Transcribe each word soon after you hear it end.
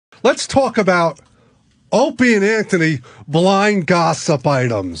Let's talk about Opie and Anthony blind gossip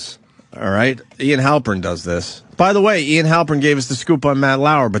items. All right. Ian Halpern does this. By the way, Ian Halpern gave us the scoop on Matt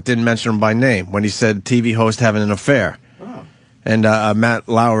Lauer, but didn't mention him by name when he said TV host having an affair. Oh. And Matt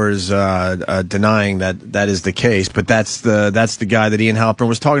Lauer is denying that is the case, but that's the guy that Ian Halpern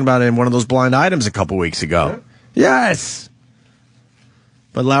was talking about in one of those blind items a couple weeks ago. Yeah. Yes.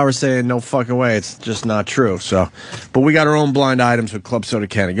 But Lauer's saying no fucking way, it's just not true. So, but we got our own blind items with Club Soda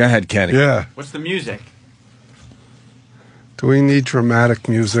Kenny. Go ahead, Kenny. Yeah. What's the music? Do we need dramatic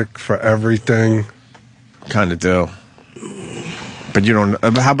music for everything? Kind of do. But you don't.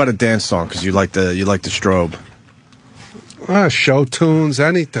 How about a dance song? Because you like the strobe. Show tunes,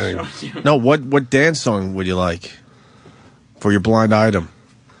 anything. No, what dance song would you like for your blind item,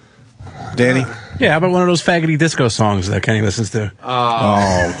 Danny? Yeah, how about one of those faggoty disco songs that Kenny listens to?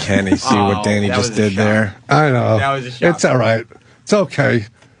 Oh, Kenny, see what Danny just did there? I know. That was a shock. It's all right. It's okay.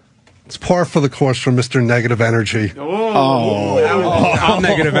 It's par for the course for Mr. Negative Energy. I'm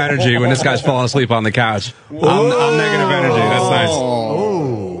negative energy when this guy's falling asleep on the couch. I'm negative energy. That's nice.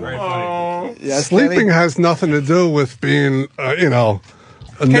 Very funny. Yes, Sleeping Kenny? has nothing to do with being, a Kenny,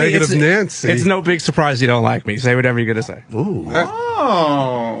 negative Nancy. It's no big surprise you don't like me. Say whatever you're going to say.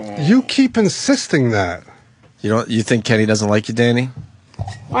 You keep insisting that. You think Kenny doesn't like you, Danny?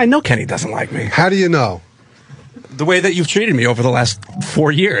 I know Kenny doesn't like me. How do you know? The way that you've treated me over the last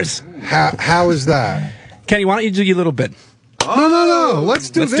 4 years. How is that? Kenny, why don't you do your little bit? No. Let's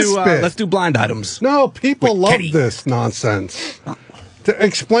do this bit. Let's do blind items. No, people love Kenny. this nonsense.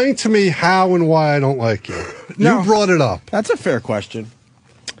 Explain to me how and why I don't like you. No. You brought it up. That's a fair question.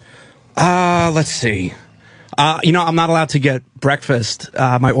 Let's see. I'm not allowed to get breakfast,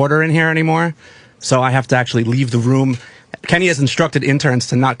 my order in here anymore, so I have to actually leave the room. Kenny has instructed interns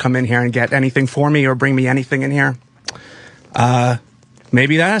to not come in here and get anything for me or bring me anything in here.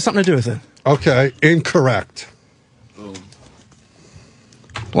 Maybe that has something to do with it. Okay, incorrect.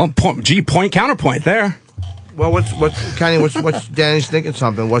 Well, point counterpoint there. Well, what's Danny's thinking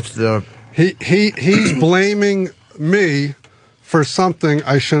something? What's the... He's blaming me for something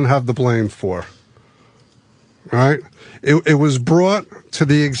I shouldn't have the blame for. All right? It was brought to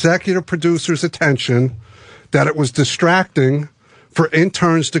the executive producer's attention that it was distracting for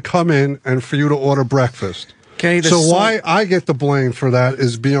interns to come in and for you to order breakfast. Okay, so why I get the blame for that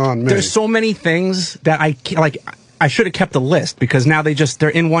is beyond me. There's so many things that I should have kept a list because now they're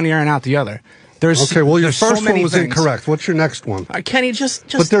in one ear and out the other. Okay, well, your first one was things. incorrect. What's your next one? Kenny, just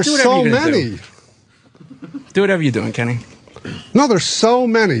but there's do whatever so you're gonna many. Do whatever you're doing, Kenny. No, there's so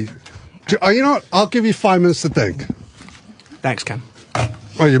many. You know what? I'll give you 5 minutes to think. Thanks, Ken.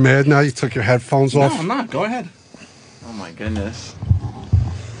 Are you mad now? You took your headphones off? No, I'm not. Go ahead. Oh my goodness.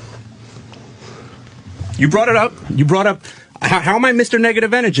 You brought it up. How am I Mr.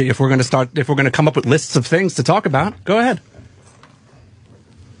 Negative Energy if we're going to come up with lists of things to talk about? Go ahead.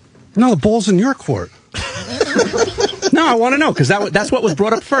 No, the ball's in your court. No, I want to know because that's what was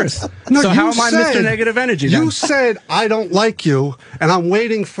brought up first. No, so how am I Mr. Negative Energy then? You said I don't like you, and I'm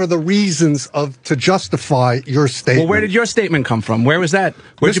waiting for the reasons to justify your statement. Well, where did your statement come from? Where was that?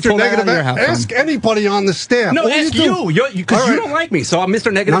 Where did you pull that out of your house from? Ask anybody on the staff. No, ask you because you don't like me, so I'm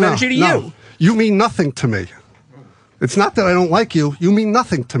Mr. Negative Energy to you. You mean nothing to me. It's not that I don't like you. You mean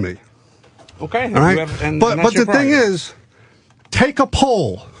nothing to me. Okay. All right. But the thing is, take a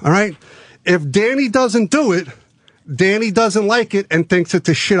poll. All right. If Danny doesn't do it, Danny doesn't like it and thinks it's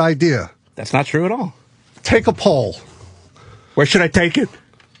a shit idea. That's not true at all. Take a poll. Where should I take it?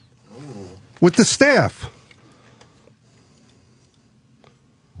 With the staff.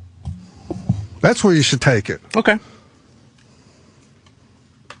 That's where you should take it. Okay.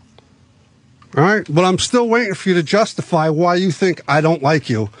 All right, but I'm still waiting for you to justify why you think I don't like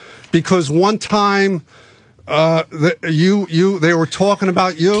you, because one time they were talking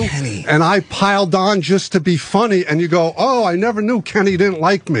about you, Kenny. And I piled on just to be funny, and you go, "Oh, I never knew Kenny didn't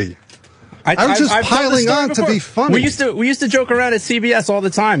like me." I was just piling on to be funny. We used to joke around at CBS all the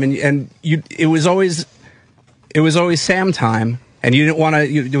time, and it was always Sam time, and you didn't want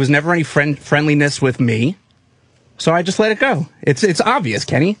to. There was never any friendliness with me, so I just let it go. It's obvious,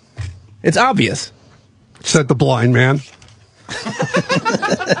 Kenny. It's obvious. Said the blind man.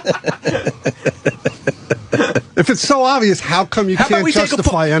 If it's so obvious, how come you can't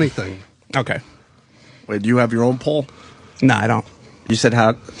justify anything? Okay. Wait, do you have your own poll? No, I don't. You said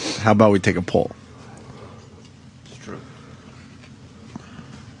how about we take a poll? It's true.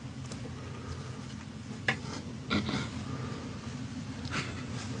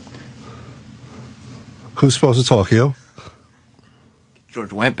 Who's supposed to talk? You?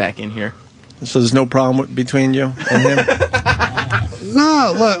 George went back in here. So there's no problem between you and him?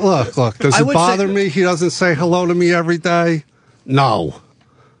 No, look. Does it bother me he doesn't say hello to me every day? No.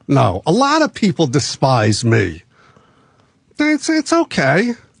 A lot of people despise me. It's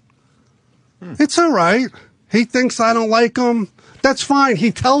okay. It's all right. He thinks I don't like him. That's fine.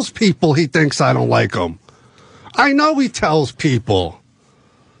 He tells people he thinks I don't like him. I know he tells people.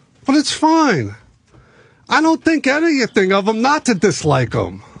 But it's fine. I don't think anything of him not to dislike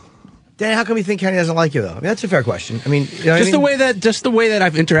him. Dan, how come you think Kenny doesn't like you, though? I mean, that's a fair question. I mean, you know just the way that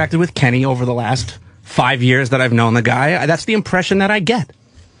I've interacted with Kenny over the last 5 years that I've known the guy, that's the impression that I get.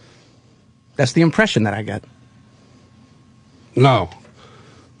 No.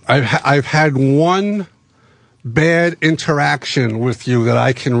 I've had one bad interaction with you that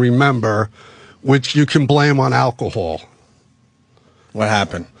I can remember, which you can blame on alcohol. What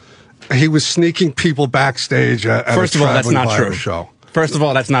happened? He was sneaking people backstage at First a of all, that's not Traveling true. Virus show. First of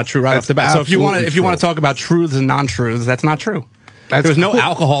all, that's not true right off the bat. So if you want to talk about truths and non-truths, that's not true. There was no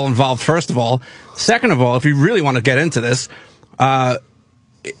alcohol involved, first of all. Second of all, if you really want to get into this,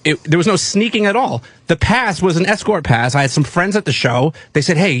 there was no sneaking at all. The pass was an escort pass. I had some friends at the show. They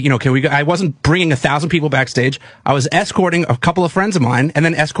said, hey, can we go? I wasn't bringing 1,000 people backstage. I was escorting a couple of friends of mine and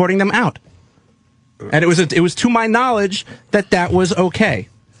then escorting them out. And it was to my knowledge that was okay.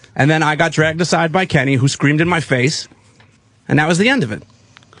 And then I got dragged aside by Kenny, who screamed in my face. And that was the end of it.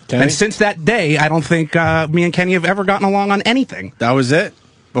 Kenny? And since that day, I don't think me and Kenny have ever gotten along on anything. That was it?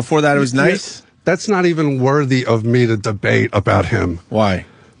 Before that, it was nice? That's not even worthy of me to debate about him. Why?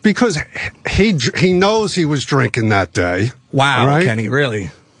 Because he knows he was drinking that day. Wow, right? Kenny,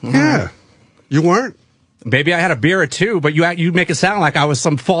 really? Mm-hmm. Yeah. You weren't? Maybe I had a beer or two, but you make it sound like I was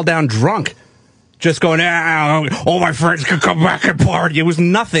some fall-down drunk. Just going, all my friends can come back and party. It was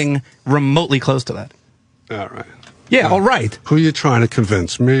nothing remotely close to that. All right. Yeah, all right. Who are you trying to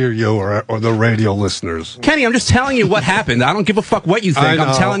convince, me or you or the radio listeners? Kenny, I'm just telling you what happened. I don't give a fuck what you think.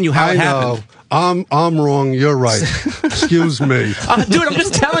 I'm telling you how it happened. I'm wrong. You're right. Excuse me. Dude, I'm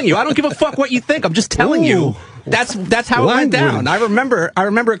just telling you. I don't give a fuck what you think. I'm just telling you. That's how it went down. I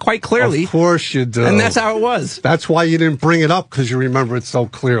remember it quite clearly. Of course you do. And that's how it was. That's why you didn't bring it up, because you remember it so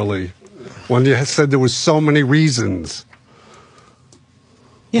clearly. When you said there was so many reasons.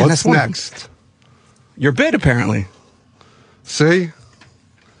 Yeah, What's next? Your bid, apparently. See?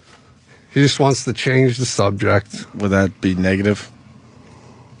 He just wants to change the subject. Would that be negative?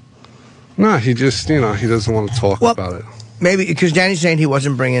 No, he just, he doesn't want to talk about it. Maybe, because Danny's saying he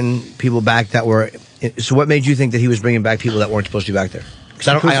wasn't bringing people back that were... So what made you think that he was bringing back people that weren't supposed to be back there?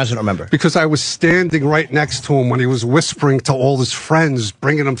 I honestly don't remember. Because I was standing right next to him when he was whispering to all his friends,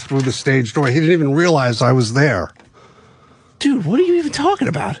 bringing them through the stage door. He didn't even realize I was there. Dude, what are you even talking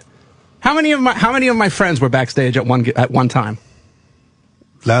about? How many of my friends were backstage at one time?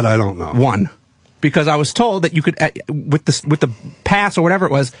 That I don't know. One, because I was told that you could with the pass or whatever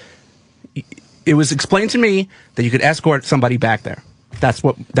it was explained to me that you could escort somebody back there.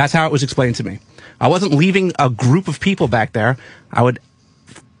 That's how it was explained to me. I wasn't leaving a group of people back there. I would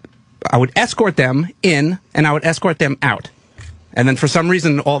escort them in and I would escort them out. And then for some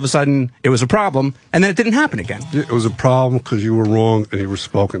reason, all of a sudden, it was a problem, and then it didn't happen again. It was a problem because you were wrong and you were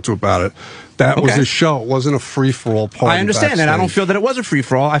spoken to about it. That was a show. It wasn't a free-for-all party. I understand, and I don't feel that it was a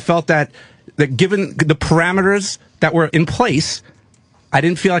free-for-all. I felt that given the parameters that were in place, I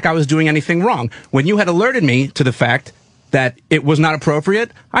didn't feel like I was doing anything wrong. When you had alerted me to the fact that it was not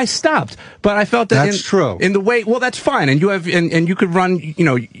appropriate, I stopped. But I felt that that's true. In the way, well, that's fine, and you have, and you could run,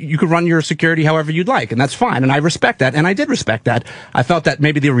 you could run your security however you'd like, and that's fine, and I respect that, and I did respect that. I felt that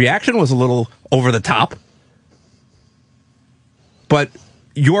maybe the reaction was a little over the top, but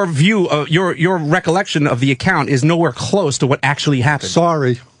your view, your recollection of the account is nowhere close to what actually happened.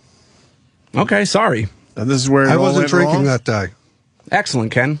 Sorry. Okay, sorry. And this is where I wasn't drinking that day.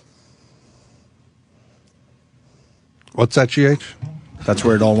 Excellent, Ken. What's that, GH? That's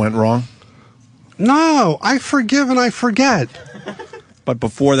where it all went wrong? No, I forgive and I forget. But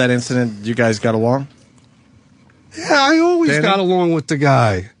before that incident, you guys got along? Yeah, I always got along with the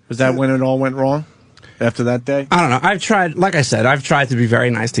guy. Was that when it all went wrong? After that day? I don't know. I've tried, like I said, I've tried to be very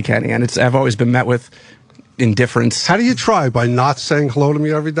nice to Kenny, and I've always been met with indifference. How do you try? By not saying hello to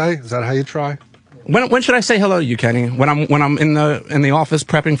me every day? Is that how you try? When should I say hello to you, Kenny? When I'm in the office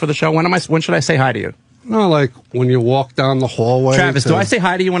prepping for the show? When should I say hi to you? No, like when you walk down the hallway. Travis, do I say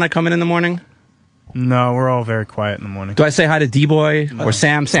hi to you when I come in the morning? No, we're all very quiet in the morning. Do I say hi to D-Boy or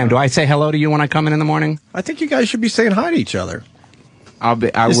Sam? Sam, do I say hello to you when I come in the morning? I think you guys should be saying hi to each other.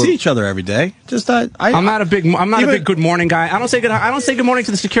 I see each other every day. Just I'm not a big good morning guy. I don't say good morning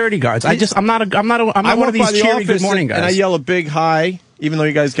to the security guards. I'm not one of these cheery good morning guys. And I yell a big hi, even though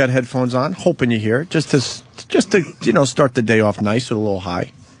you guys got headphones on, hoping you hear it, just to start the day off nice with a little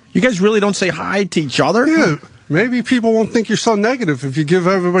hi. You guys really don't say hi to each other? Yeah, maybe people won't think you're so negative if you give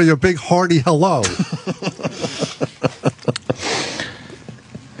everybody a big hearty hello.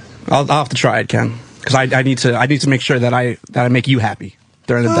 I'll have to try it, Ken, because I need to make sure that I make you happy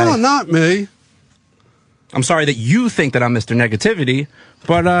during the day. No, not me. I'm sorry that you think that I'm Mr. Negativity,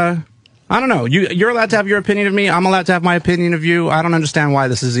 but I don't know. You're allowed to have your opinion of me. I'm allowed to have my opinion of you. I don't understand why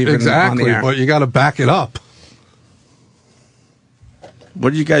this is even on the air. But you got to back it up.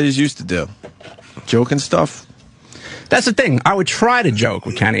 What did you guys used to do? Joke and stuff? That's the thing. I would try to joke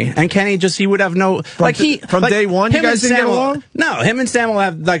with Kenny, and Kenny he would have no from day one. You guys didn't get along? No, him and Sam will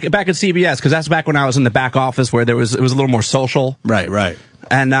have back at CBS because that's back when I was in the back office where it was a little more social. Right.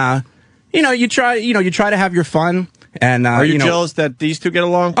 And you try to have your fun. And are you jealous that these two get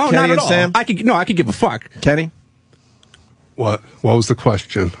along? Oh, Kenny not at and all. Sam? I could give a fuck. Kenny, What was the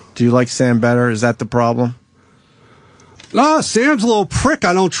question? do you like Sam better? Is that the problem? No, Sam's a little prick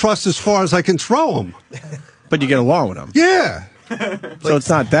I don't trust as far as I can throw him. But you get along with him. Yeah. So it's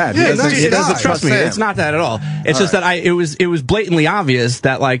not that. Yeah, He doesn't guy. trust me. Sam. It's not that at all. It's just that it was blatantly obvious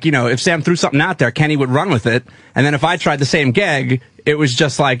that if Sam threw something out there, Kenny would run with it, and then if I tried the same gag, it was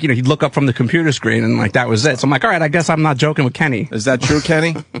just he'd look up from the computer screen and that was it. So I'm like, all right, I guess I'm not joking with Kenny. Is that true,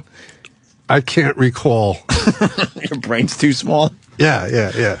 Kenny? I can't recall. Your brain's too small. Yeah.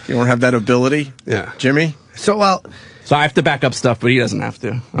 You don't have that ability. Yeah. Jimmy. So So I have to back up stuff, but he doesn't have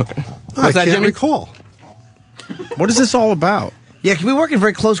to. Okay. I that, can't Jimmy? recall. What is this all about? yeah, we work in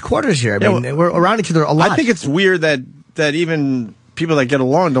very close quarters here. I mean, we're around each other a lot. I think it's weird that even people that get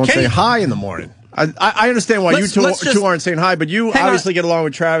along don't Kenny- say hi in the morning. I understand why Let's you just- two aren't saying hi, but you Hang on. obviously get along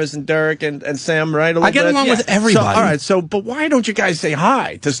with Travis and Derek and Sam, right? I get along with everybody. So, all right, but why don't you guys say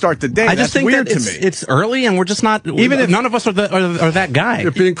hi to start the day? I just That's think weird that to me. it's early and we're just not. Even if- none of us are that guy.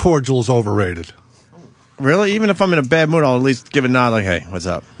 You're being cordial is overrated. Really? Even if I'm in a bad mood, I'll at least give a nod like, hey, what's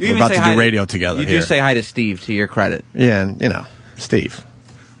up? You We're even about say to hi do radio together You here. do say hi to Steve, to your credit. Yeah, and, Steve.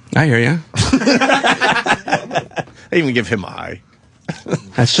 I hear you. I even give him a hi.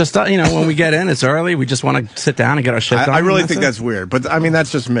 That's just when we get in, it's early. We just want to sit down and get our shit done. I really and think it. that's weird, but I mean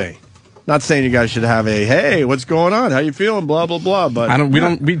that's just me. Not saying you guys should have a hey, what's going on? How you feeling? Blah blah blah. But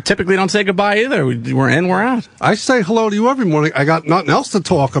We typically don't say goodbye either. We're in, we're out. I say hello to you every morning. I got nothing else to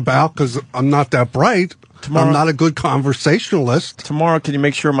talk about because I'm not that bright. I'm not a good conversationalist. Tomorrow, can you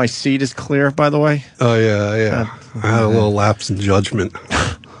make sure my seat is clear? By the way, Oh, yeah. I had a little lapse in judgment.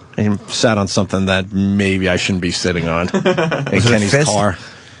 I sat on something that maybe I shouldn't be sitting on in Kenny's fist? car.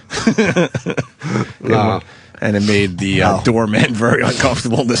 No. And it made the doorman very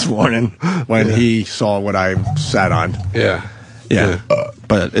uncomfortable this morning when he saw what I sat on. Yeah. Yeah.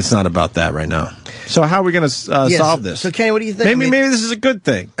 But it's not about that right now. So how are we going to solve this? So, Kenny, what do you think? Maybe this is a good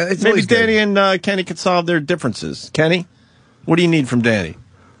thing. It's Maybe always good. Danny and Kenny could solve their differences. Kenny, what do you need from Danny?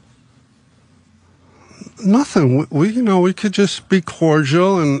 Nothing. We could just be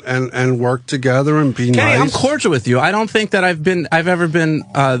cordial and work together and be Kenny, nice. I'm cordial with you. I don't think that I've ever been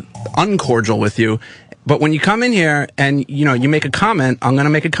uncordial with you. But when you come in here and you make a comment, I'm going to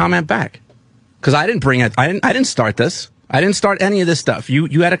make a comment back because I didn't bring it. I didn't start this. I didn't start any of this stuff.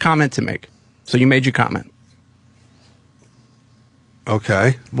 You had a comment to make, so you made your comment.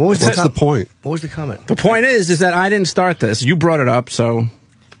 Okay. What's the point? What was the comment? The point is that I didn't start this. You brought it up, so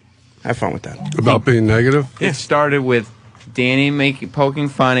have fun with that. About being negative? It started with Danny poking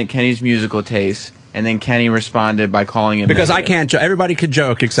fun at Kenny's musical taste, and then Kenny responded by calling him Because I negative. can't. Everybody could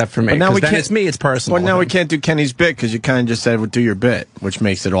joke except for me. But now 'cause we then can't- it's me. It's personal. Well, now we can't do Kenny's bit because you kind of just said, well, do your bit, which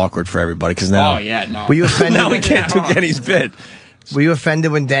makes it awkward for everybody. Because now, Oh yeah, no. Were you offended? now we can't do Kenny's bit. Were you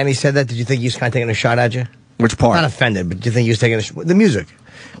offended when Danny said that? Did you think he was kind of taking a shot at you? Which part? Not offended, but do you think he was taking the music?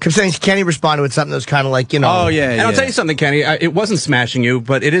 Because saying Kenny responded with something that was kind of like, Oh, yeah, And I'll tell you something, Kenny. It wasn't smashing you,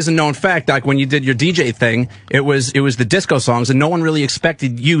 but it is a known fact. Like when you did your DJ thing, it was the disco songs, and no one really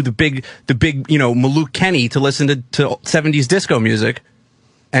expected you, the big, Maluk Kenny, to listen to 70s disco music.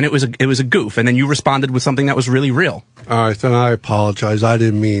 And it was a goof. And then you responded with something that was really real. All right, then I apologize. I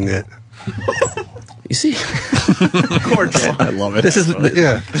didn't mean it. You see, Cordial. I love it. this is.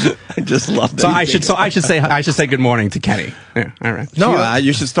 Yeah. I just love that. So I should say good morning to Kenny. Yeah, all right. No,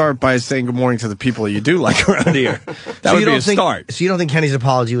 you should start by saying good morning to the people you do like around here. That would be a start. So you don't think Kenny's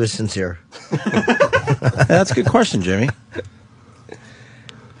apology was sincere? That's a good question, Jimmy.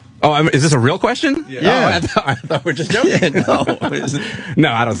 Oh, is this a real question? Yeah. Oh, I thought we were just joking. Yeah, no.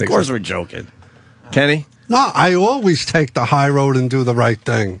 No, I don't Of think course so. we're joking. Kenny? No, I always take the high road and do the right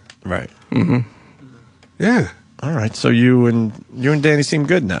thing. Right. Yeah. All right. So you and Danny seem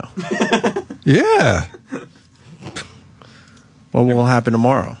good now. Yeah. What will happen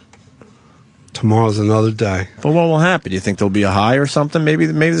tomorrow? Tomorrow's another day. But what will happen? Do you think there'll be a high or something? Maybe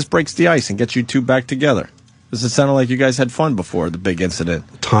this breaks the ice and gets you two back together. Does it sound like you guys had fun before the big incident?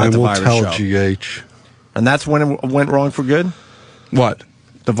 Time will tell, show? GH. And that's when it went wrong for good? What?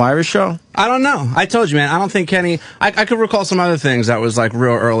 The virus show? I don't know. I told you, man. I don't think Kenny... I could recall some other things that was, like,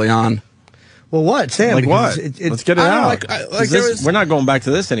 real early on. Well, what? Sam? Like what? Let's get it out. We're not going back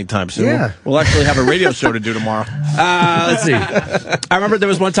to this anytime soon. Yeah. We'll actually have a radio show to do tomorrow. Let's see. I remember there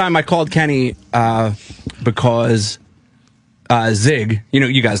was one time I called Kenny because Zig,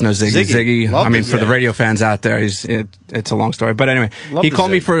 you guys know Ziggy. I mean, for the radio fans out there, it's a long story. But anyway, he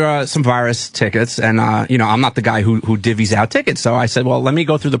called me for some virus tickets, and I'm not the guy who divvies out tickets. So I said, well, let me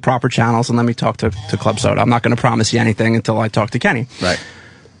go through the proper channels and let me talk to Club Soda. I'm not going to promise you anything until I talk to Kenny. Right.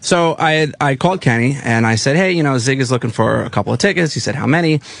 So I called Kenny and I said, hey, Zig is looking for a couple of tickets. He said, how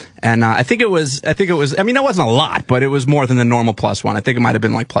many? And I think it was, I mean, it wasn't a lot, but it was more than the normal +1. I think it might have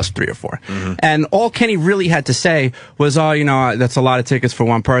been like +3 or 4. Mm-hmm. And all Kenny really had to say was, that's a lot of tickets for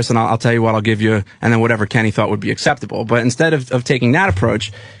one person. I'll tell you what, I'll give you, and then whatever Kenny thought would be acceptable. But instead of taking that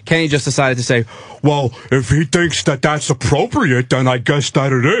approach, Kenny just decided to say, well, if he thinks that that's appropriate, then I guess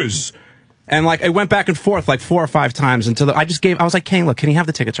that it is. And like, it went back and forth like 4 or 5 times until I was like, Kenny, look, can he have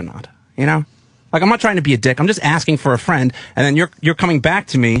the tickets or not? Like, I'm not trying to be a dick. I'm just asking for a friend. And then you're coming back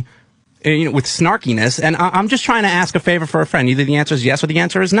to me, with snarkiness. And I'm just trying to ask a favor for a friend. Either the answer is yes or the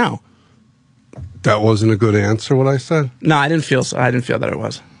answer is no. That wasn't a good answer, what I said? No, I didn't feel that it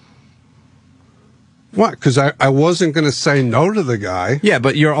was. What? Because I wasn't going to say no to the guy. Yeah,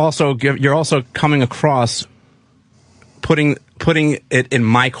 but you're also coming across putting it in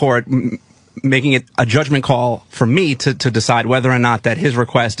my court, making it a judgment call for me to decide whether or not that his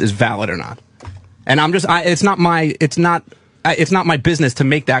request is valid or not. And it's not my business to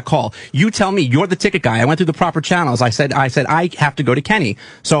make that call. You tell me, you're the ticket guy. I went through the proper channels. I said I have to go to Kenny.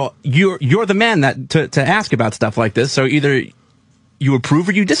 So you're the man to ask about stuff like this. So either you approve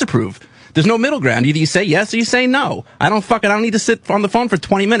or you disapprove. There's no middle ground. Either you say yes or you say no. I don't need to sit on the phone for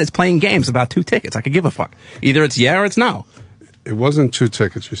 20 minutes playing games about 2 tickets. I could give a fuck. Either it's yeah or it's no. It wasn't 2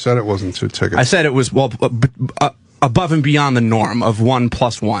 tickets. You said it wasn't 2 tickets. I said it was, above and beyond the norm of 1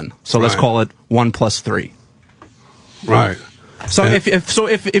 + 1. So let's call it 1 + 3. Right. So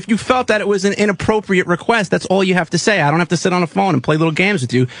if you felt that it was an inappropriate request, that's all you have to say. I don't have to sit on the phone and play little games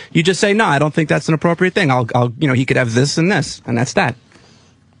with you. You just say, no, I don't think that's an appropriate thing. He could have this, and that's that.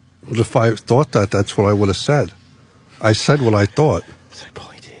 Well, if I thought that, that's what I would have said. I said what I thought. It's like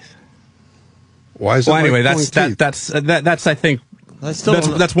pulling teeth. Why is it? Well, anyway, that's I think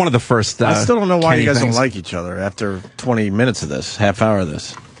that's one of the first. I still don't know why Kenny you guys things. don't like each other after 20 minutes of this, half hour of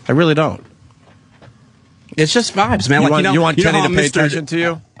this. I really don't. It's just vibes, man. You want Kenny to pay attention to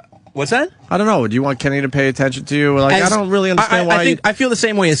you? What's that? I don't know. Do you want Kenny to pay attention to you? Like, I don't really understand why. I feel the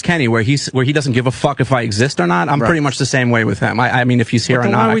same way as Kenny, where he doesn't give a fuck if I exist or not. I'm pretty much the same way with him. I mean, if he's here or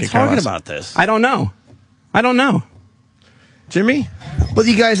not, why are we talking about this? I don't know. Jimmy? Well,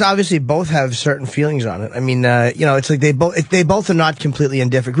 you guys obviously both have certain feelings on it. I mean, it's like they both are not completely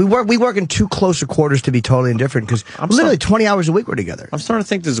indifferent. We work in too close quarters to be totally indifferent because literally 20 hours a week we're together. I'm starting to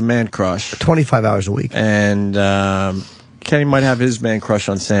think there's a man crush. 25 hours a week. And Kenny might have his man crush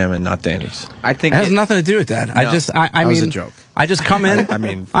on Sam and not Danny's. I think it has nothing to do with that. No, I mean, was a joke. I just come in. I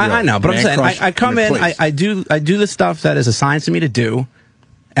mean, I know, but I'm saying I come in. I do the stuff that is assigned to me to do.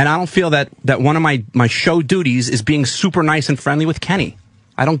 And I don't feel that one of my show duties is being super nice and friendly with Kenny.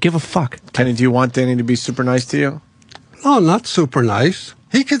 I don't give a fuck. Kenny, do you want Danny to be super nice to you? No, not super nice.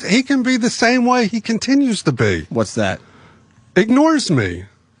 He can be the same way he continues to be. What's that? Ignores me.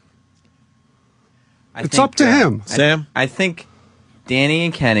 It's up to him. Sam? I think Danny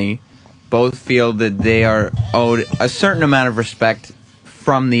and Kenny both feel that they are owed a certain amount of respect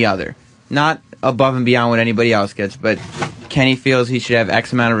from the other. Not above and beyond what anybody else gets, but Kenny feels he should have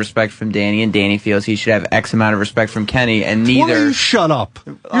X amount of respect from Danny, and Danny feels he should have X amount of respect from Kenny, and neither... Why don't you shut up?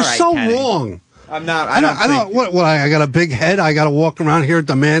 You're so Kenny. wrong. I'm not... I got a big head. I got to walk around here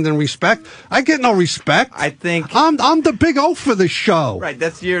demanding respect. I get no respect. I think... I'm the big O for the show. Right,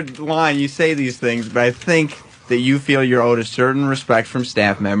 that's your line. You say these things, but I think that you feel you're owed a certain respect from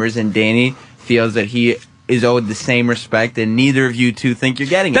staff members, and Danny feels that he is owed the same respect, and neither of you two think you're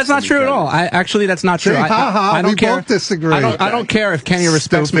getting it. That's not true at all. Actually, that's not true. I don't care. Both disagree. I don't care if Kenny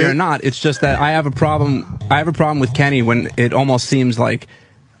respects me or not. It's just that I have a problem. I have a problem with Kenny when it almost seems like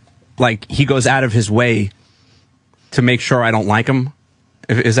he goes out of his way to make sure I don't like him.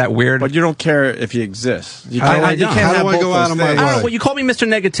 Is that weird? But you don't care if he exists. You How can't do I go out of my way? I don't know. Well, you call me Mr.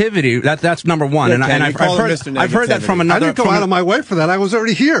 Negativity. That's number one. Yeah, and I've heard that from another. I didn't go out of my way for that. I was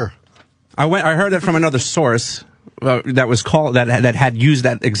already here. I heard that from another source. that was called that had used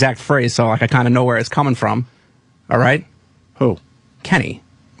that exact phrase. So like I kind of know where it's coming from. All right. Who? Kenny.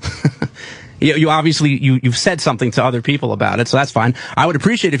 You obviously you've said something to other people about it, so that's fine. I would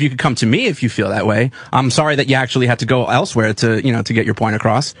appreciate if you could come to me if you feel that way. I'm sorry that you actually had to go elsewhere to get your point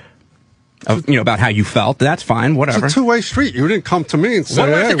across. About how you felt. That's fine. Whatever. It's a two-way street. You didn't come to me and say, what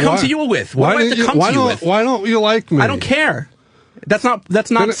do I have to come why, to you with? What do I have to come to you with? Why don't you like me? I don't care. That's not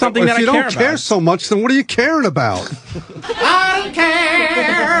then, something that I care about. If you don't care so much, then what are you caring about? I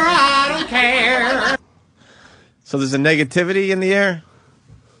don't care. So there's a negativity in the air?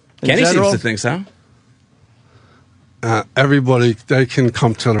 Kenny seems to think so. Everybody, they can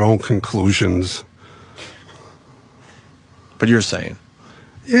come to their own conclusions. But you're saying?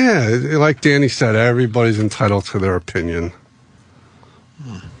 Yeah, like Danny said, everybody's entitled to their opinion.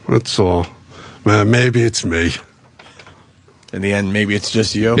 That's all. Maybe it's me. In the end, maybe it's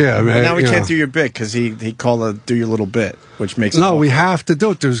just you? Yeah, man. Now we can't do your bit because he called to do your little bit, which makes No, we have to do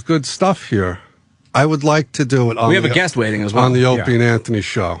it. There's good stuff here. I would like to do it on We have a guest waiting as well. On the Opie and Anthony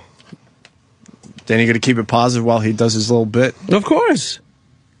show. Danny going to keep it positive while he does his little bit? Of course.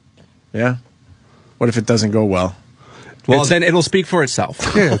 Yeah? What if it doesn't go well? Well, then it'll speak for itself.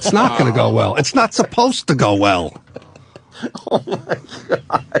 Yeah, it's not going to go well. It's not supposed to go well. Oh, my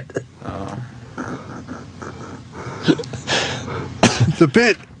God. The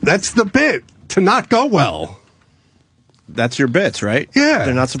bit. That's the bit. To not go well. That's your bits, right? Yeah.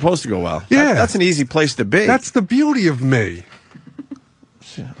 They're not supposed to go well. Yeah. That's an easy place to be. That's the beauty of me.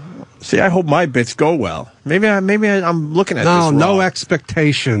 See, I hope my bits go well. Maybe I'm looking at this wrong. No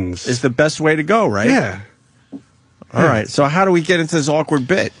expectations. Is the best way to go, right? Yeah. All right. So how do we get into this awkward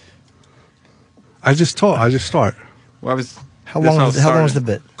bit? I just start. Well, How long was the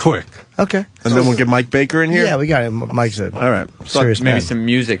bit? Quick. Okay. And then we'll get Mike Baker in here? Yeah, we got him. Mike's a All right. serious maybe man. some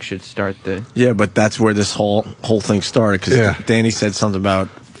music should start the. Yeah, but that's where this whole thing started because Yeah. Danny said something about,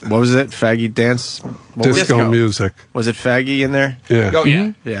 what was it? Faggy dance? What was it? Disco music. Was it faggy in there? Yeah. Oh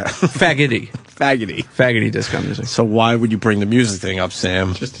yeah. Yeah. Faggoty. Faggoty. Disco music. So why would you bring the music thing up,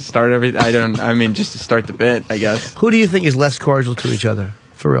 Sam? Just to start just to start the bit, I guess. Who do you think is less cordial to each other?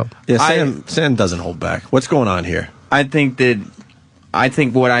 For real. Yeah, Sam doesn't hold back. What's going on here? I think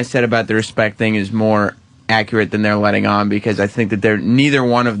what I said about the respect thing is more accurate than they're letting on, because I think that neither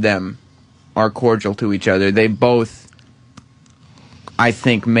one of them are cordial to each other. They both, I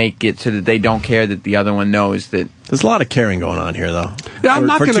think, make it so that they don't care that the other one knows that. There's a lot of caring going on here, though. Yeah, I'm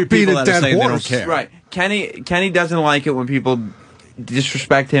not For going to two beat people a that are dead saying they don't horse. care. Right. Kenny doesn't like it when people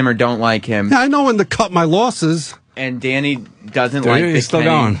disrespect him or don't like him. Yeah, I know when to cut my losses. And Danny doesn't Dude, like he's that still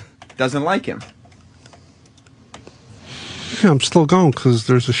Kenny going. doesn't like him. Yeah, I'm still going because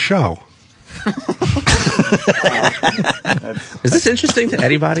there's a show. Is this interesting to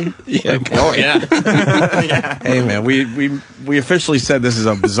anybody? Yeah. Oh yeah. Hey, man, we officially said this is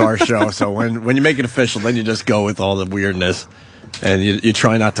a bizarre show, so when you make it official, then you just go with all the weirdness, and you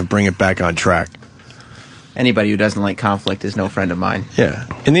try not to bring it back on track. Anybody who doesn't like conflict is no friend of mine. Yeah.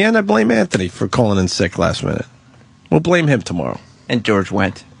 In the end, I blame Anthony for calling in sick last minute. We'll blame him tomorrow. And George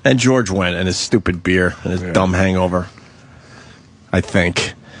went. And George went, and his stupid beer, and his dumb hangover. I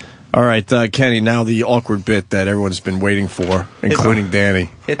think. All right, Kenny, now the awkward bit that everyone's been waiting for, including Danny.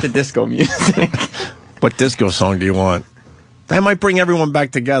 Hit the disco music. What disco song do you want? That might bring everyone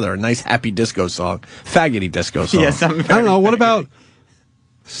back together. A nice, happy disco song. Faggoty disco song. Yeah, something. I don't know. What about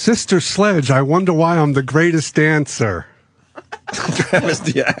Sister Sledge? I wonder why I'm the greatest dancer. Travis,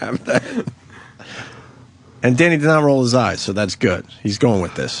 do you have that? And Danny did not roll his eyes, so that's good. He's going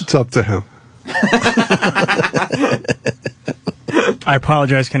with this. It's up to him. I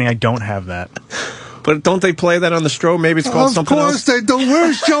apologize, Kenny. I don't have that. But don't they play that on the Stroh? Maybe it's called something else? Of course they do.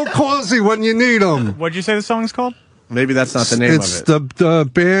 Where's Joe Causey when you need him? What'd you say the song is called? Maybe that's not the name of it. The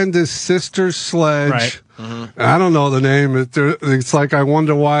band is Sister Sledge. Right. Mm-hmm. I don't know the name. It's like I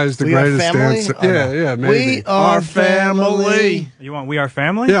wonder why is the We Are greatest Family? dancer. Oh, Yeah, no. yeah, maybe. We are family. You want We Are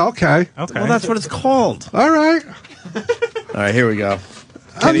Family? Yeah, okay. Okay. Well, that's what it's called. All right. All right, here we go.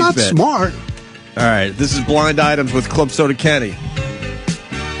 I'm Kenny's not bit. smart. All right, this is Blind Items with Club Soda Kenny.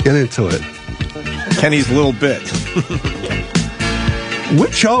 Get into it. Kenny's little bit.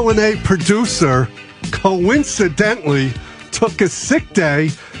 Which O&A producer coincidentally took a sick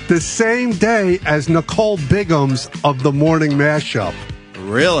day the same day as Nicole Bigham's of the Morning Mashup?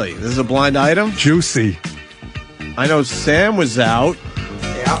 Really? This is a blind item? Juicy. I know Sam was out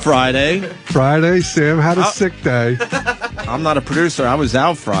Friday. Friday, Sam had a sick day. I'm not a producer. I was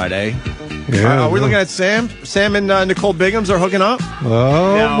out Friday. Yeah. Are we looking at Sam? Sam and Nicole Bigham's are hooking up?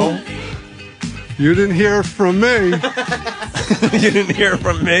 Oh, you didn't hear from me. You didn't hear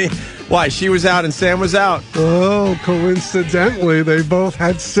from me. Why? She was out and Sam was out. Oh, coincidentally, they both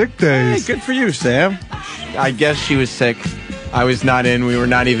had sick Hey, days. good for you, Sam. I guess she was sick. I was not in. We were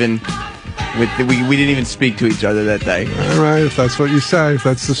not even. We didn't even speak to each other that day. All right, if that's what you say, if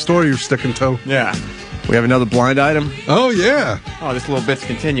that's the story you're sticking to. Yeah. We have another blind item. Oh, yeah. Oh, this little bit's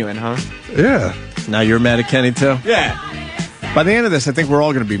continuing, huh? Yeah. Now you're mad at Kenny, too? Yeah. By the end of this, I think we're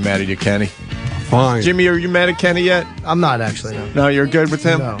all going to be mad at you, Kenny. Fine. Jimmy, are you mad at Kenny yet? I'm not actually, no. No, you're good with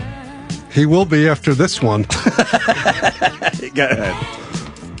him? No. He will be after this one. Go ahead.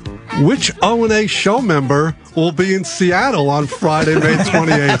 Which O&A show member will be in Seattle on Friday, May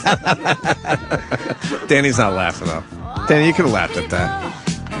 28th? Danny's not laughing, though. Danny, you could have laughed at that.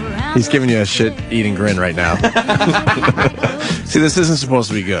 He's giving you a shit-eating grin right now. See, this isn't supposed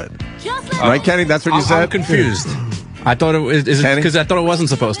to be good. Right, Kenny? That's what you said? I'm confused. I thought it was because I thought it wasn't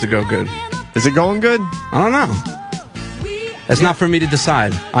supposed to go good. Is it going good? I don't know. It's not for me to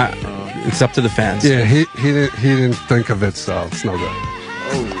decide. It's up to the fans. Yeah, he didn't think of it, so it's no good.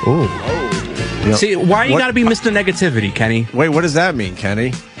 See, why you What- got to be Mr. Negativity, Kenny? Wait, what does that mean,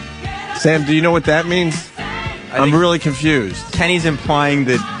 Kenny? Sam, do you know what that means? I'm think- really confused. Kenny's implying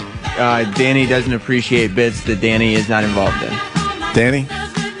that Danny doesn't appreciate bits that Danny is not involved in. Danny?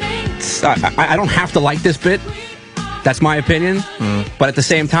 I don't have to like this bit. That's my opinion. But at the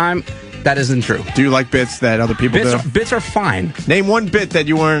same time, that isn't true. Do you like bits that other people do? Bits are fine. Name one bit that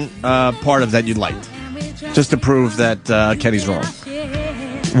you weren't part of that you liked. Just to prove that Kenny's wrong.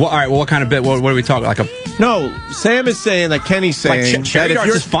 Well, all right. Well, what kind of bit? What are we talking? Like a No, Sam is saying that Kenny's saying like cherry that if darts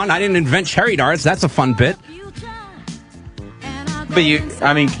you're is fun. I didn't invent cherry darts. That's a fun bit. But you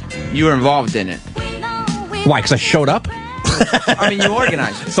were involved in it. Why? Because I showed up. I mean, you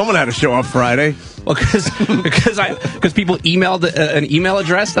organized it. someone had to show up Friday. Well, because people emailed an email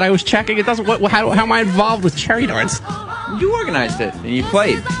address that I was checking. It doesn't. How am I involved with cherry darts? You organized it and you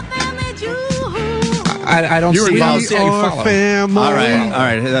played. I don't You were see. I don't involved. see how you follow. Family. All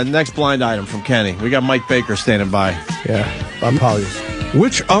right. Next blind item from Kenny. We got Mike Baker standing by. Yeah. Apologies.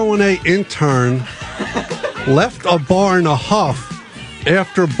 Which O&A intern left a bar in a huff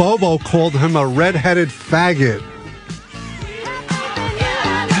after Bobo called him a red-headed faggot?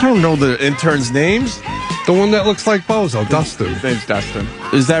 I don't know the interns' names. The one that looks like Bozo, Dustin. His name's Dustin.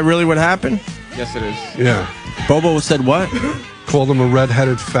 Is that really what happened? Yes, it is. Yeah. Bobo said what? Called him a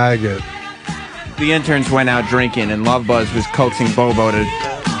red-headed faggot. The interns went out drinking, and Love Buzz was coaxing Bobo to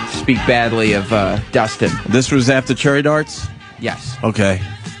speak badly of Dustin. This was after Cherry Darts? Yes. Okay.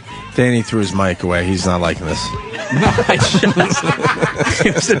 Danny threw his mic away. He's not liking this. No,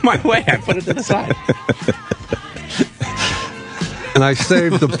 it was in my way. I put it to the side. And I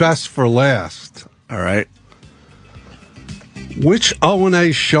saved the best for last. All right. Which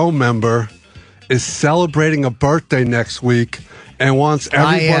O&A show member is celebrating a birthday next week and wants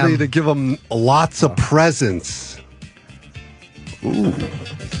everybody to give him lots of presents?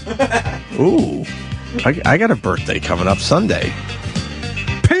 Ooh. I got a birthday coming up Sunday.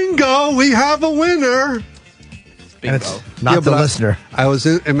 Bingo! We have a winner! And it's not the listener. I was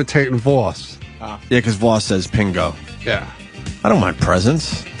imitating Voss. Yeah, because Voss says Pingo. Yeah. I don't mind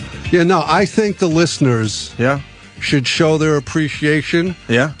presents. Yeah, no, I think the listeners Yeah? should show their appreciation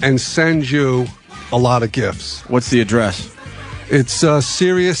Yeah? and send you a lot of gifts. What's the address? It's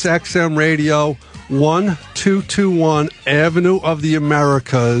Sirius XM Radio, 1221 Avenue of the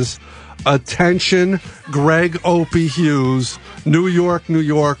Americas. Attention, Greg Opie Hughes, New York, New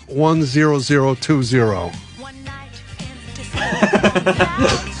York, 10020.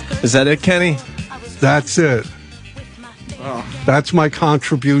 Is that it, Kenny? That's it. That's my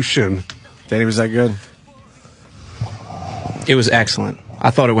contribution. Danny, was that good? It was excellent.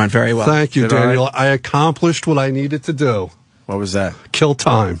 I thought it went very well. Thank you, Did I? Daniel. I accomplished what I needed to do. What was that? Kill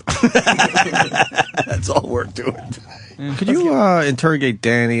time. That's all we're doing. Could you interrogate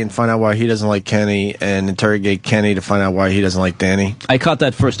Danny and find out why he doesn't like Kenny, and interrogate Kenny to find out why he doesn't like Danny? I caught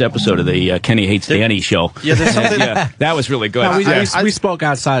that first episode of the Kenny Hates Danny show. Yeah, there's something. Yeah, that was really good. No, we spoke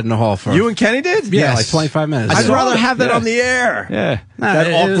outside in the hall for You and Kenny did? yeah, like 25 minutes. I'd Yeah. rather have that on the air. Yeah. That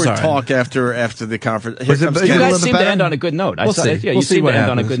it was awkward all right. talk after the conference. Here Was it- comes was it You Kenny. a guys little seem bit to better? end on a good note. We'll see. Yeah, We'll you see seem what to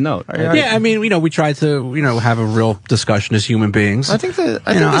end on a happens. good note. Yeah, I mean, we try to, have a real discussion as human beings. I think that.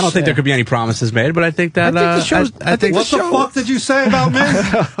 I don't think there could be any promises made, but I think that. I think the show's- I think What the fuck did you say about me?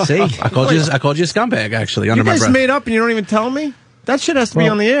 See, I called you a scumbag actually You under my guys breath. made up and you don't even tell me? That shit has to be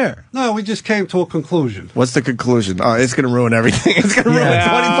on the air. No, we just came to a conclusion. What's the conclusion? Oh, it's going to ruin everything. It's going to ruin Yeah.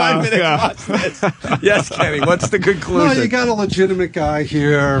 25 minutes. Watch this. Yes, Kenny. What's the No, conclusion? you got a legitimate guy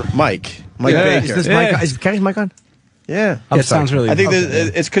here. Mike Yeah. Baker. Is this mic? Is Kenny's mic on? Yeah. It sounds really. I think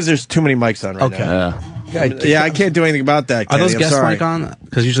it's because there's too many mics on right Okay. now. Yeah, I can't do anything about that, Are Kenny. those I'm guest sorry. mic on?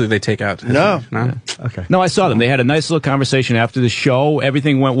 Because usually they take out. No. Okay. No, I saw them. They had a nice little conversation after the show.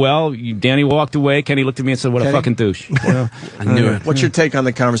 Everything went well. Danny walked away. Kenny looked at me and said, "What a fucking douche." I knew it. What's your take on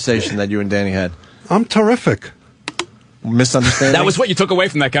the conversation that you and Danny had? I'm terrific. Misunderstanding? That was what you took away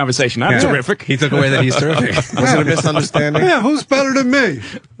from that conversation. I'm terrific. He took away that he's terrific. Was it a misunderstanding? Yeah, who's better than me?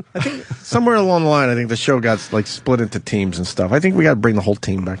 Somewhere along the line, I think the show got like split into teams and stuff. I think we got to bring the whole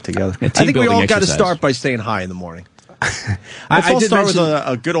team back together. Yeah, I think we team-building all got to exercise. start by saying hi in the morning. I all did start with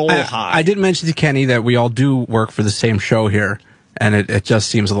mention- a good old hi. I did mention to Kenny that we all do work for the same show here, and it just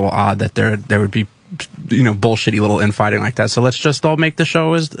seems a little odd that there would be, bullshitty little infighting like that. So let's just all make the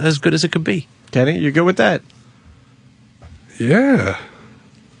show as good as it could be. Kenny, you good with that? Yeah.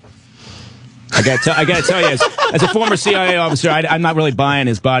 I got to tell you, as a former CIA officer, I'm not really buying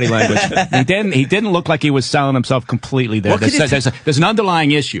his body language. He didn't look like he was selling himself completely there. There's an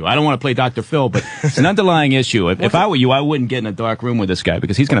underlying issue. I don't want to play Dr. Phil, but it's an underlying issue. If I were you, I wouldn't get in a dark room with this guy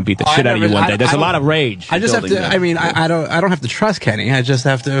because he's going to beat the shit out of you one day. There's a lot of rage. I just have to. I mean, I don't have to trust Kenny. I just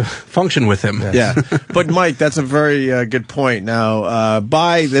have to function with him. Yeah. But Mike, that's a very good point. Now,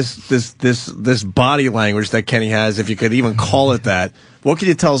 by this body language that Kenny has, if you could even call it that, what can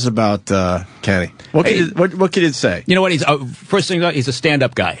you tell us about Kenny? What could you say? You know what? He's first thing, he's a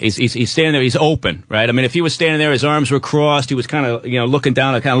stand-up guy. He's standing there. He's open, right? I mean, if he was standing there, his arms were crossed. He was kind of looking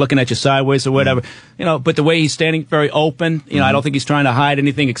down, kind of looking at you sideways or whatever. But the way he's standing, very open. I don't think he's trying to hide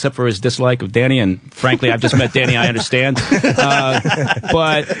anything except for his dislike of Danny. And frankly, I've just met Danny. I understand.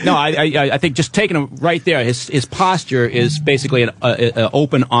 But no, I think just taking him right there, his posture is basically an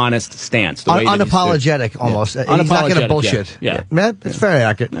open, honest stance. The way that Unapologetic, almost. He's not going to bullshit. Yeah. It's very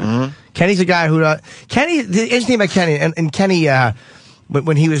accurate. Kenny's a guy who the interesting thing about Kenny and Kenny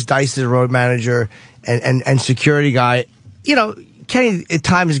when he was Dice's road manager and security guy, Kenny at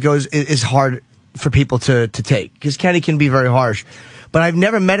times is hard for people to take because Kenny can be very harsh. But I've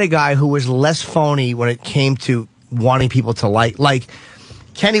never met a guy who was less phony when it came to wanting people to like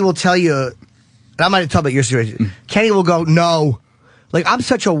Kenny will tell you, and I might talk about your situation. Kenny will go, no. Like, I'm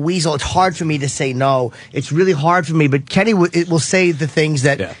such a weasel. It's hard for me to say no. It's really hard for me. But Kenny will say the things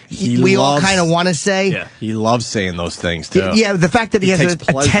that we all kind of want to say. Yeah, he loves saying those things, too. Yeah, the fact that he has a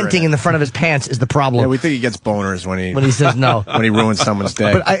pleasure tenting in the front of his pants is the problem. Yeah, we think he gets boners when he says no. when he ruins someone's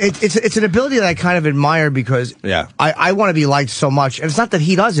day. But it's an ability that I kind of admire because I want to be liked so much. And it's not that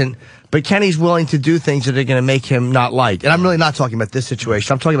he doesn't, but Kenny's willing to do things that are going to make him not liked. And I'm really not talking about this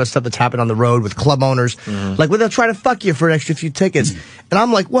situation. I'm talking about stuff that's happened on the road with club owners. Like, where they'll try to fuck you for an extra few tickets. And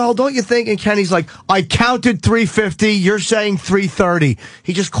I'm like, well, don't you think? And Kenny's like, I counted 350. You're saying 330.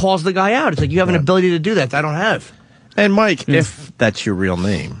 He just calls the guy out. It's like, you have an ability to do that I don't have. And Mike, if that's your real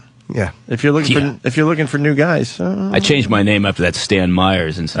name. Yeah. If you're looking for new guys. I changed my name after that Stan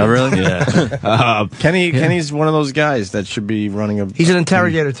Myers incident. Oh, really? Yeah. Kenny's one of those guys that should be running a... He's an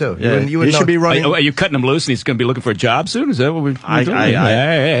interrogator, too. Yeah. You should be running... Are you cutting him loose and he's going to be looking for a job soon? Is that what we're doing?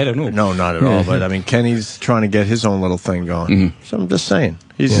 I don't know. No, not at all. But, I mean, Kenny's trying to get his own little thing going. So I'm just saying.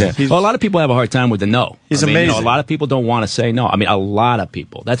 Well, a lot of people have a hard time with the no. He's amazing. A lot of people don't want to say no. I mean, a lot of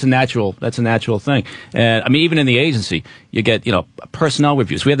people. That's a natural thing. And I mean, even in the agency, you get personnel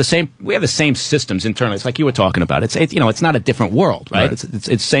reviews. We have the same systems internally. It's like you were talking about. It's not a different world, right?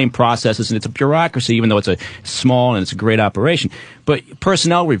 It's same processes and it's a bureaucracy, even though it's a small and it's a great operation. But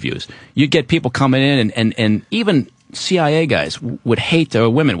personnel reviews, you get people coming in and even CIA guys would hate, or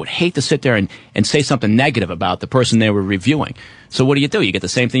women would hate to sit there and say something negative about the person they were reviewing. So what do? You get the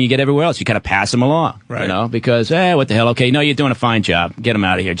same thing you get everywhere else. You kind of pass them along, because, what the hell? Okay, no, you're doing a fine job. Get them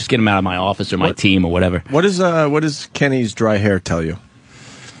out of here. Just get them out of my office or my team or whatever. What does Kenny's dry hair tell you?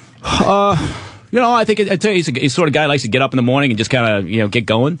 I think I tell you, he's the sort of guy who likes to get up in the morning and just kind of, get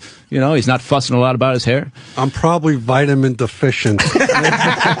going. He's not fussing a lot about his hair. I'm probably vitamin deficient.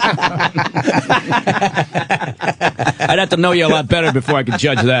 I'd have to know you a lot better before I could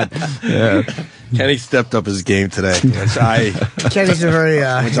judge that. Yeah. Kenny stepped up his game today, which Kenny's a very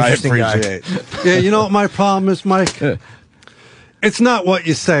interesting appreciate. guy. Yeah, you know what my problem is, Mike? It's not what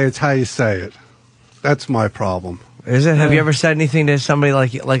you say, it's how you say it. That's my problem. Is it? Have you ever said anything to somebody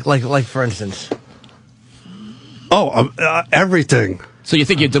like for instance? Everything. So you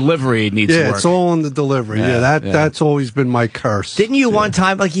think your delivery needs to work? Yeah, it's all in the delivery. That's always been my curse. Didn't you one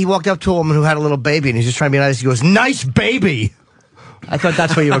time, he walked up to a woman who had a little baby and he's just trying to be nice. He goes, "Nice baby." I thought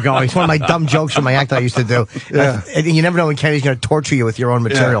that's where you were going. It's one of my dumb jokes from my act I used to do. Yeah. And you never know when Kenny's going to torture you with your own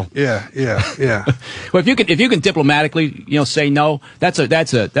material. Yeah. Well, if you can diplomatically, say no, that's a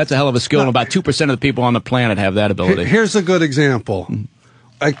hell of a skill. And about 2% of the people on the planet have that ability. Here's a good example.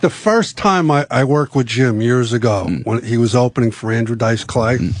 Like the first time I worked with Jim years ago when he was opening for Andrew Dice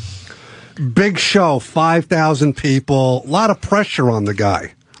Clay, big show, 5,000 people, a lot of pressure on the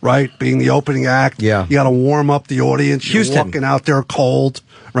guy, right? Being the opening act. Yeah. You got to warm up the audience. Houston. You're walking out there cold,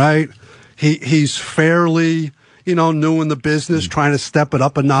 right? He's fairly, new in the business, trying to step it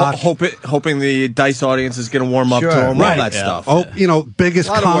up a notch. Hoping the Dice audience is going to warm up to Sure. him, Right. all that stuff. Oh, biggest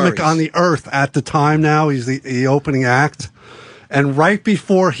A lot of comic worries. on the earth at the time now. He's the opening act. And right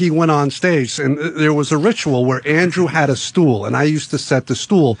before he went on stage, and there was a ritual where Andrew had a stool, and I used to set the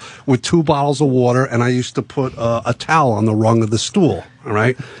stool with 2 bottles of water, and I used to put a towel on the rung of the stool, all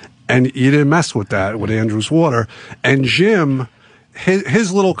right? And you didn't mess with that, with Andrew's water. And Jim,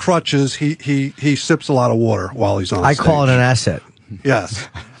 his little crutches, he sips a lot of water while he's on I stage. call it an asset. Yes.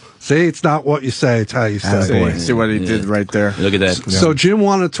 See, it's not what you say, it's how you say it. See what he did right there. Look at that. So Jim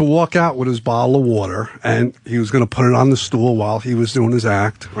wanted to walk out with his bottle of water, and he was going to put it on the stool while he was doing his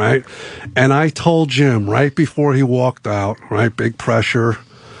act, right? And I told Jim right before he walked out, right, big pressure,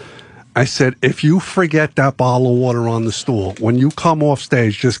 I said, if you forget that bottle of water on the stool, when you come off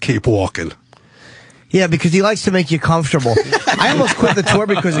stage, just keep walking. Yeah, because he likes to make you comfortable. I almost quit the tour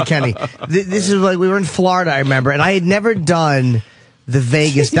because of Kenny. This is like, we were in Florida, I remember, and I had never done the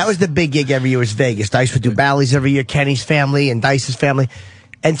Vegas. That was the big gig every year, was Vegas. Dice would do Bally's every year, Kenny's family and Dice's family.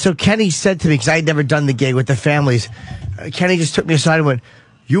 And so Kenny said to me, because I had never done the gig with the families, Kenny just took me aside and went,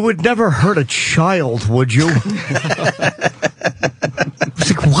 "You would never hurt a child, would you?" I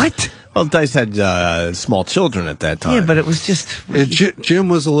was like, what? Well, Dice had small children at that time. Yeah, but it was just... Jim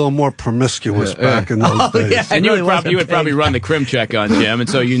was a little more promiscuous back in those days. yeah. And It you really would wasn't probably big. run the crim check on Jim, and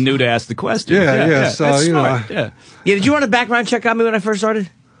so you knew to ask the question. Yeah, so, that's you know, smart. Yeah. Yeah, did you run a background check on me when I first started?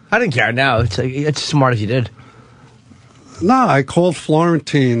 I didn't care now. It's smart if you did. No, I called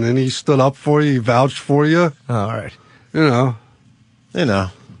Florentine, and he stood up for you, he vouched for you, Oh, all right. you know. You know.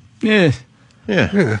 Yeah. Yeah.